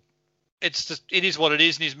it's just, it is what it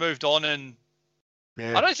is, and he's moved on. And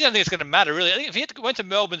Yeah. I don't think it's going to matter really. I think if he went to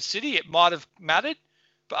Melbourne City, it might have mattered.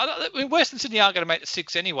 But I mean, Western Sydney aren't going to make the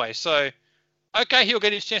 6 anyway. So, okay, he'll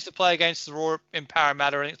get his chance to play against the Roar in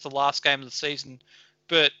Parramatta. I think it's the last game of the season.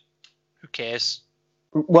 But who cares?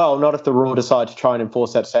 Well, not if the Raw decide to try and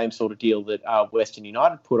enforce that same sort of deal that Western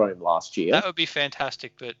United put on him last year. That would be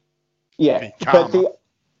fantastic. But yeah,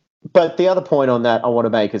 but the other point on that I want to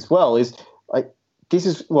make as well is like this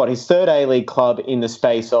is what his third A-League club in the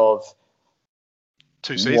space of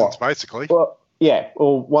 2 seasons, basically. Well, yeah,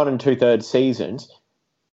 or 1 2/3 seasons.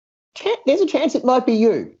 There's a chance it might be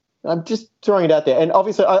you. I'm just throwing it out there, and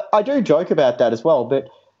obviously I do joke about that as well, but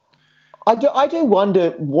I do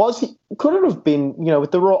wonder, could it have been,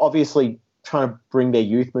 with the Raw obviously trying to bring their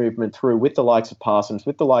youth movement through with the likes of Parsons,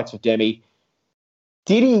 with the likes of Demi,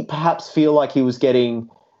 did he perhaps feel like he was getting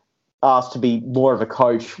asked to be more of a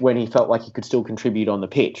coach when he felt like he could still contribute on the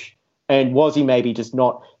pitch? And was he maybe just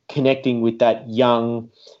not connecting with that young,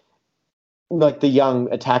 like the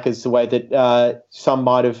young attackers the way that some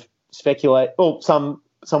might have speculated, or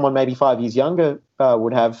someone maybe 5 years younger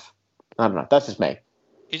would have? I don't know. That's just me.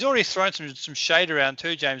 He's already thrown some shade around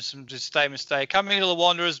too, James, some just statements today. Coming into the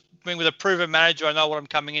Wanderers, being with a proven manager, I know what I'm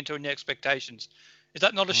coming into and the expectations. Is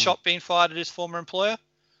that not a shot being fired at his former employer?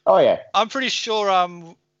 Oh, yeah. I'm pretty sure,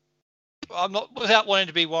 I'm not, without wanting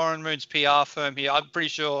to be Warren Moon's PR firm here, I'm pretty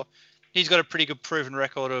sure he's got a pretty good proven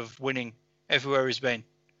record of winning everywhere he's been.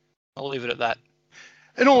 I'll leave it at that.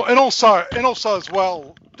 And also as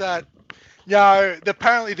well that,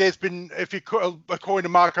 apparently there's been, according to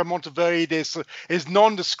Marco Monteverdi, there's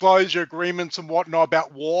non-disclosure agreements and whatnot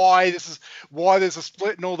about why there's a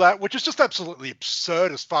split and all that, which is just absolutely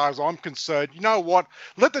absurd as far as I'm concerned. You know what?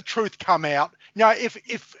 Let the truth come out.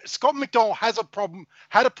 If Scott McDonald had a problem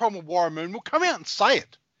with Warren Moon, we'll come out and say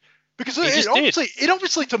it. Because we noticed it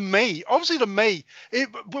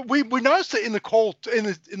in the call in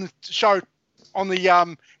the show in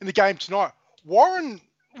the game tonight. Warren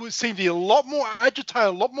seemed to be a lot more agitated,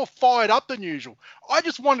 a lot more fired up than usual. I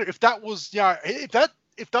just wonder if that was,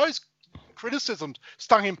 if those criticisms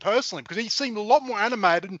stung him personally, because he seemed a lot more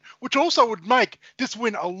animated, which also would make this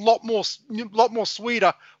win a lot more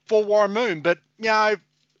sweeter for Warren Moon. But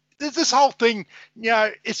this whole thing,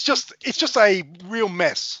 it's just a real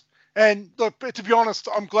mess. And look, to be honest,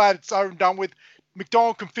 I'm glad it's over and done with.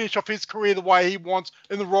 McDonald can finish off his career the way he wants,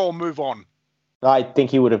 and the Royal move on. I think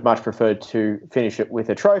he would have much preferred to finish it with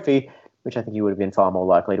a trophy, which I think he would have been far more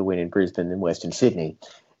likely to win in Brisbane than Western Sydney.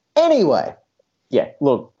 Anyway,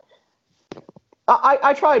 look,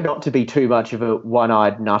 I try not to be too much of a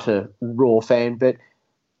one-eyed nutter Raw fan, but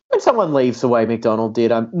when someone leaves the way McDonald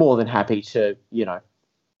did, I'm more than happy to,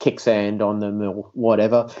 kick sand on them or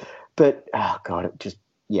whatever. But, oh, God, it just...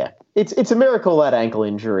 Yeah, it's a miracle that ankle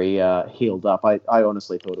injury healed up. I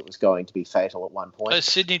honestly thought it was going to be fatal at one point. Those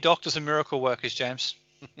Sydney doctors are miracle workers, James.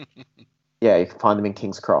 Yeah, you can find them in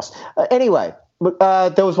King's Cross. Anyway,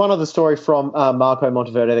 there was one other story from Marco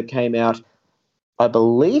Monteverdi that came out, I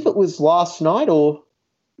believe it was last night,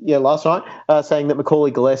 saying that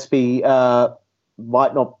Macaulay Gillespie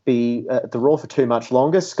might not be at the Raw for too much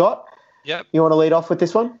longer. Scott, Yep. You want to lead off with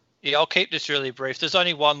this one? Yeah, I'll keep this really brief. There's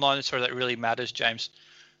only one line of story that really matters, James.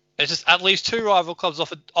 It's just at least 2 rival clubs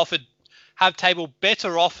have tabled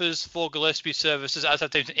better offers for Gillespie services as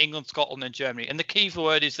have teams in England, Scotland, and Germany. And the key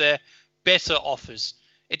word is there, better offers.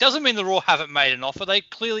 It doesn't mean the Raw haven't made an offer. They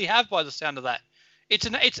clearly have, by the sound of that. It's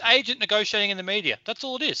agent negotiating in the media. That's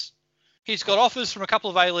all it is. He's got offers from a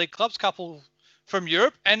couple of A-League clubs, couple from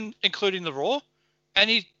Europe, and including the Raw. And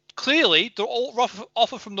he clearly, the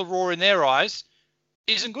offer from the Raw in their eyes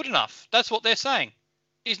isn't good enough. That's what they're saying.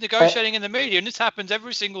 He's negotiating in the media, and this happens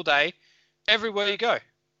every single day, everywhere you go.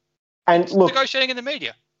 And look, negotiating in the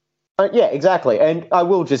media. Yeah, exactly. And I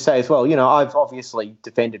will just say as well, I've obviously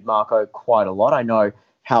defended Marco quite a lot. I know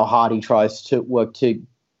how hard he tries to work to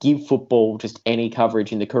give football just any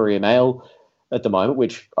coverage in the Courier Mail at the moment,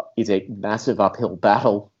 which is a massive uphill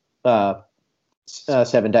battle 7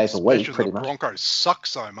 days a week, Especially pretty the much. Broncos suck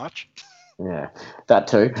so much. Yeah, that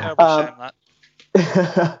too. Terrible shame,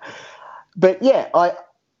 that. But yeah, I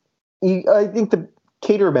think the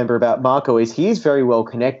key to remember about Marco is he is very well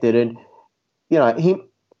connected, and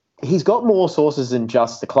he's got more sources than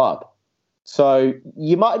just the club. So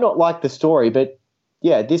you might not like the story, but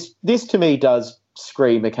yeah, this to me does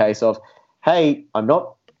scream a case of, hey, I don't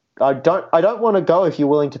want to go if you're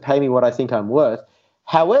willing to pay me what I think I'm worth.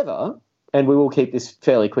 However, and we will keep this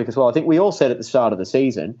fairly quick as well, I think we all said at the start of the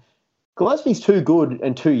season, Gillespie's too good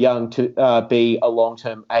and too young to be a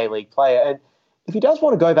long-term A-League player. And if he does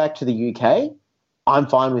want to go back to the UK, I'm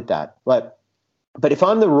fine with that. Like, But if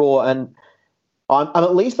I'm the Raw, and I'm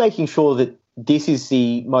at least making sure that this is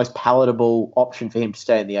the most palatable option for him to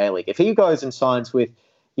stay in the A-League. If he goes and signs with,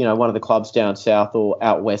 one of the clubs down south or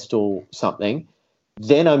out west or something,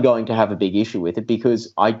 then I'm going to have a big issue with it,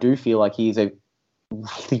 because I do feel like he is a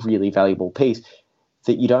really, really valuable piece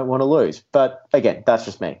that you don't want to lose. But again, that's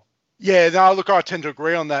just me. Yeah, no, look, I tend to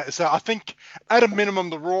agree on that. So I think at a minimum,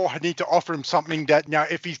 the Raw need to offer him something that,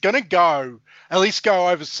 if he's going to go, at least go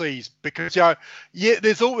overseas, because, there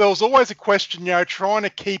was always a question, trying to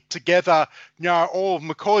keep together, all of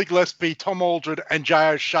Macaulay Gillespie, Tom Aldred and Jay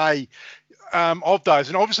O'Shea, of those.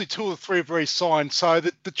 And obviously 2 or 3 have already signed. So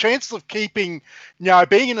the chances of keeping,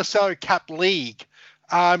 being in a salary cap league,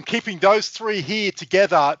 keeping those 3 here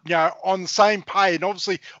together, on the same pay, and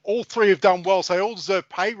obviously all 3 have done well, so they all deserve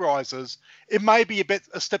pay rises. It may be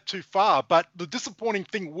a step too far, but the disappointing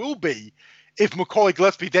thing will be if Macaulay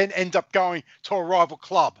Gillespie then ends up going to a rival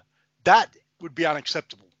club. That would be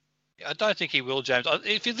unacceptable. I don't think he will, James.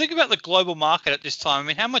 If you think about the global market at this time,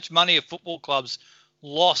 how much money have football clubs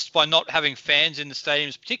lost by not having fans in the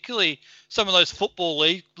stadiums, particularly some of those football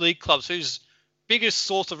league clubs whose biggest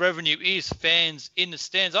source of revenue is fans in the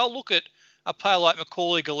stands. I'll look at a player like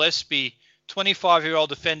Macaulay Gillespie, 25-year-old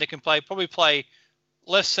defender, can probably play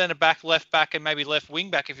left centre back, left back, and maybe left wing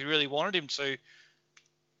back if you really wanted him to.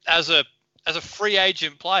 As a free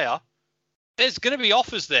agent player, there's going to be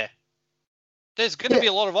offers there. There's going to be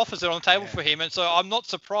a lot of offers there on the table for him, and so I'm not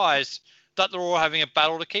surprised that they're all having a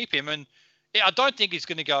battle to keep him. And I don't think he's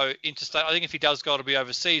going to go interstate. I think if he does go, it'll be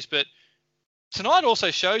overseas. But tonight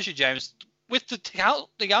also shows you, James, with the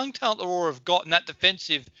young talent the Roar have got in that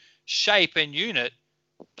defensive shape and unit,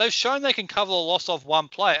 they've shown they can cover the loss of one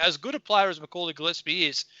player. As good a player as Macaulay Gillespie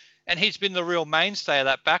is, and he's been the real mainstay of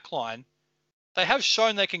that back line, they have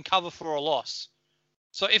shown they can cover for a loss.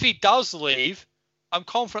 So if he does leave, I'm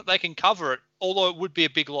confident they can cover it, although it would be a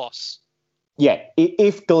big loss. Yeah,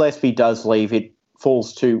 if Gillespie does leave, it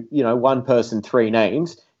falls to, one person, 3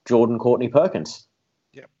 names, Jordan Courtney Perkins.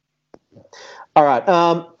 Yep. All right.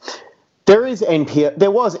 There was NPL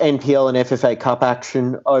and FFA Cup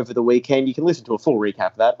action over the weekend. You can listen to a full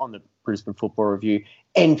recap of that on the Brisbane Football Review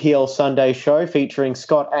NPL Sunday show featuring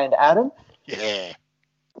Scott and Adam. Yeah.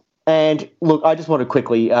 And look, I just want to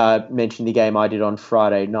quickly mention the game I did on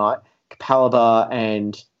Friday night, Capalaba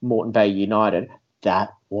and Moreton Bay United.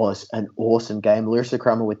 That was an awesome game. Larissa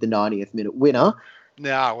Crummer with the 90th minute winner.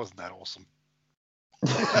 No, it wasn't that awesome.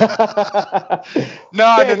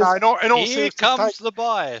 No. In all Here comes the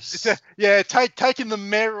bias. Taking the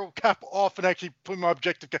mayoral cap off and actually putting my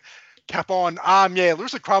objective cap on.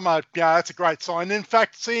 Larissa Crummer, that's a great sign. In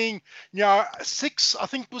fact, seeing 6, I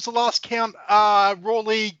think was the last count,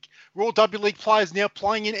 Raw W League players now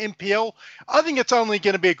playing in NPL. I think it's only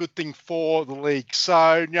going to be a good thing for the league.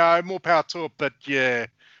 So more power to it. But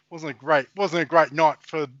wasn't a great night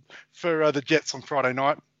for the Jets on Friday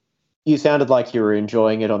night. You sounded like you were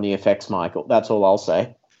enjoying it on the effects, Michael. That's all I'll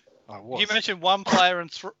say. You mentioned one player and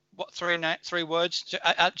 3 words,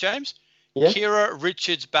 James? Yeah. Kira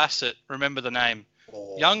Richards Bassett. Remember the name.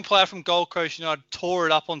 Oh. Young player from Gold Coast United, tore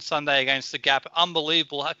it up on Sunday against the Gap.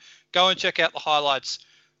 Unbelievable. Go and check out the highlights.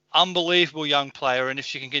 Unbelievable young player. And if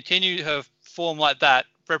she can continue her form like that,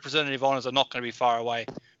 representative honours are not going to be far away.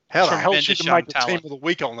 How the hell Tremendous she can young make the talent. team of the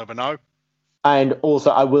week, I'll never know. And also,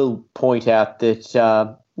 I will point out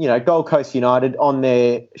that Gold Coast United on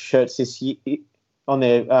their shirts this year, on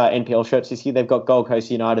their NPL shirts this year, they've got Gold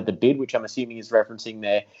Coast United the bid, which I'm assuming is referencing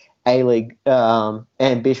their A-League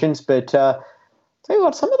ambitions. But tell you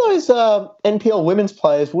what, some of those NPL women's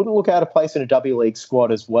players wouldn't look out of place in a W League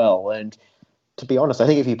squad as well. And to be honest, I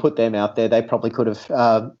think if you put them out there, they probably could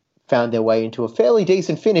have found their way into a fairly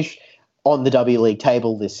decent finish on the W League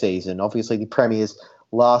table this season. Obviously, the premiers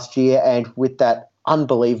last year, and with that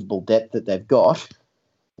unbelievable depth that they've got,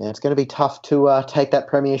 it's going to be tough to take that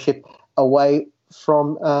premiership away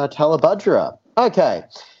from Talabudgera. Okay,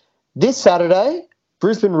 this Saturday,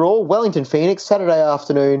 Brisbane Roar, Wellington Phoenix, Saturday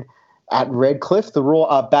afternoon at Redcliffe. The Roar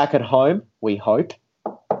are back at home, we hope.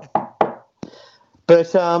 But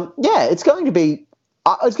it's going to be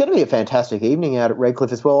a fantastic evening out at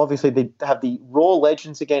Redcliffe as well. Obviously, they have the Raw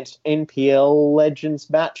Legends against NPL Legends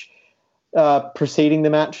match preceding the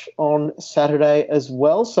match on Saturday as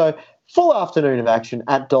well. So full afternoon of action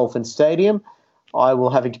at Dolphin Stadium. I will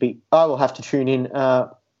have to tune in on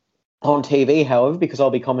TV, however, because I'll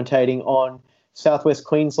be commentating on Southwest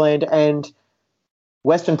Queensland and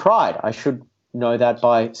Western Pride. I should know that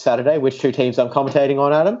by Saturday. Which 2 teams I'm commentating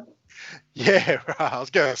on, Adam? Yeah, I was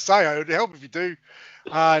going to say it would help if you do.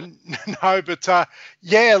 No, but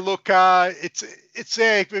yeah, look, it's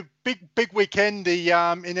a big weekend. The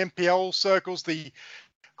in NPL circles, the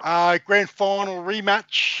grand final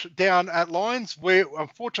rematch down at Lions, where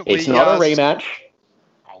unfortunately It's not a rematch.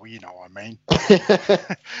 Oh, you know what I mean.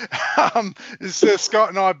 Scott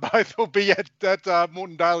and I both will be at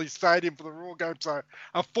Moreton Daly Stadium for the Raw game, so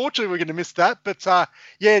unfortunately we're going to miss that. But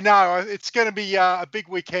yeah, no, it's going to be a big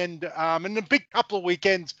weekend, and a big couple of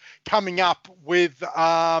weekends coming up with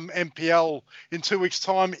MPL in 2 weeks'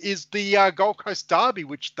 time is the Gold Coast Derby,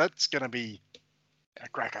 which that's going to be a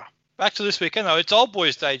cracker. Back to this weekend though, it's Old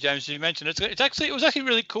Boys Day, James. As you mentioned, it was actually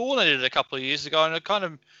really coordinated a couple of years ago, and I kind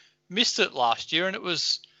of missed it last year, and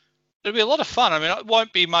it'll be a lot of fun. I mean, it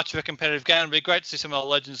won't be much of a competitive game. It'll be great to see some of the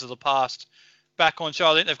legends of the past back on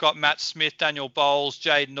show. I think they've got Matt Smith, Daniel Bowles,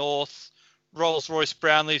 Jade North, Rolls-Royce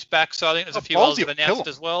Brownlee's back. So I think there's a few others have announced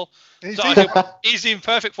as well. He's in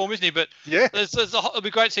perfect form, isn't he? But yeah, it'll be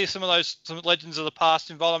great to see some legends of the past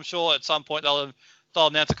involved. I'm sure at some point they'll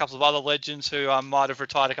announce a couple of other legends who might have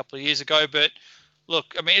retired a couple of years ago. But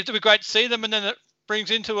look, I mean, it'll be great to see them. And then it brings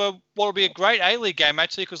into what will be a great A-League game,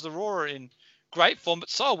 actually, because the Raw are in great form, but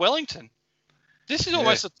so are Wellington. This is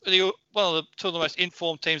almost one of the two of the most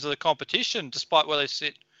informed teams of the competition, despite where they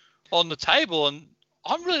sit on the table. And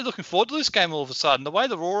I'm really looking forward to this game all of a sudden. The way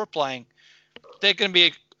the Raw are playing, they're going to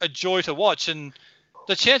be a joy to watch. And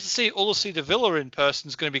the chance to see Ulissi Davila in person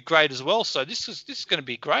is going to be great as well. So this is going to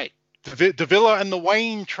be great. Davila and the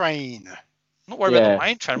Wayne train. I'm not worried about the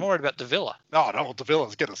Wayne train. I'm worried about Davila. No,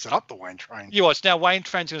 Davila's going to set up the Wayne train. You watch now. Wayne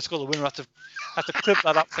train's going to score the winner. Have to clip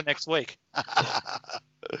that up for next week.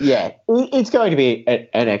 Yeah, it's going to be an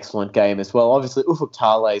excellent game as well. Obviously, Ufuk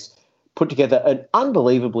Tale's put together an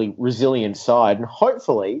unbelievably resilient side, and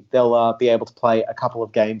hopefully they'll be able to play a couple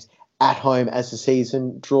of games at home as the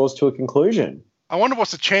season draws to a conclusion. I wonder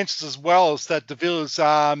what's the chances as well is that Davila's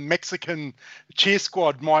Mexican cheer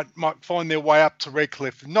squad might find their way up to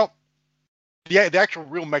Redcliffe. Not the actual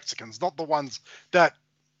real Mexicans, not the ones that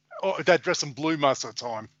dress in blue most of the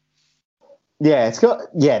time. Yeah,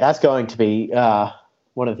 that's going to be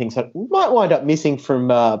one of the things that might wind up missing from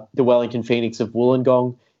the Wellington Phoenix of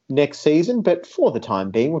Wollongong next season. But for the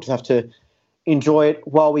time being, we'll just have to enjoy it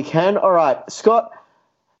while we can. All right, Scott,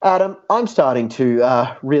 Adam, I'm starting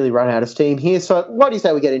to really run out of steam here. So what do you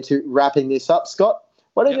say we get into wrapping this up, Scott?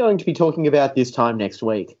 What are you going to be talking about this time next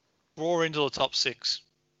week? Raw into the top 6.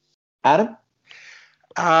 Adam?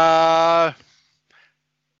 Raw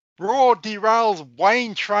derails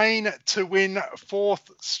Wayne train to win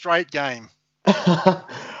 4th straight game.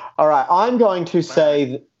 All right, I'm going to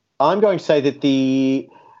say that the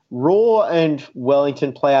Raw and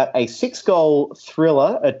Wellington play out a 6-goal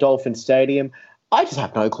thriller at Dolphin Stadium. I just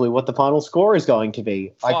have no clue what the final score is going to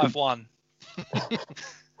be. 5-1.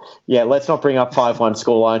 Yeah, let's not bring up 5-1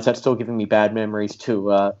 scorelines. That's still giving me bad memories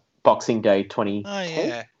to Boxing Day 2010. Oh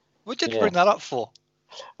yeah, what did you bring that up for?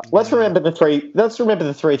 Let's remember the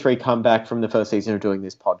 3-3 comeback from the first season of doing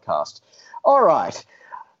this podcast. All right.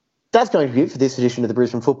 That's going to be it for this edition of the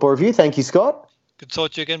Brisbane Football Review. Thank you, Scott. Good to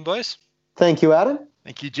talk to you again, boys. Thank you, Adam.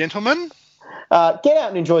 Thank you, gentlemen. Get out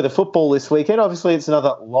and enjoy the football this weekend. Obviously, it's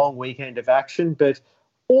another long weekend of action, but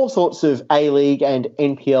all sorts of A-League and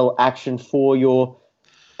NPL action for your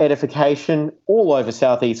edification all over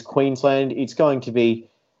southeast Queensland. It's going to be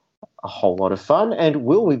a whole lot of fun, and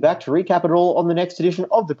we'll be back to recap it all on the next edition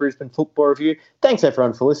of the Brisbane Football Review. Thanks,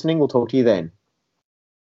 everyone, for listening. We'll talk to you then.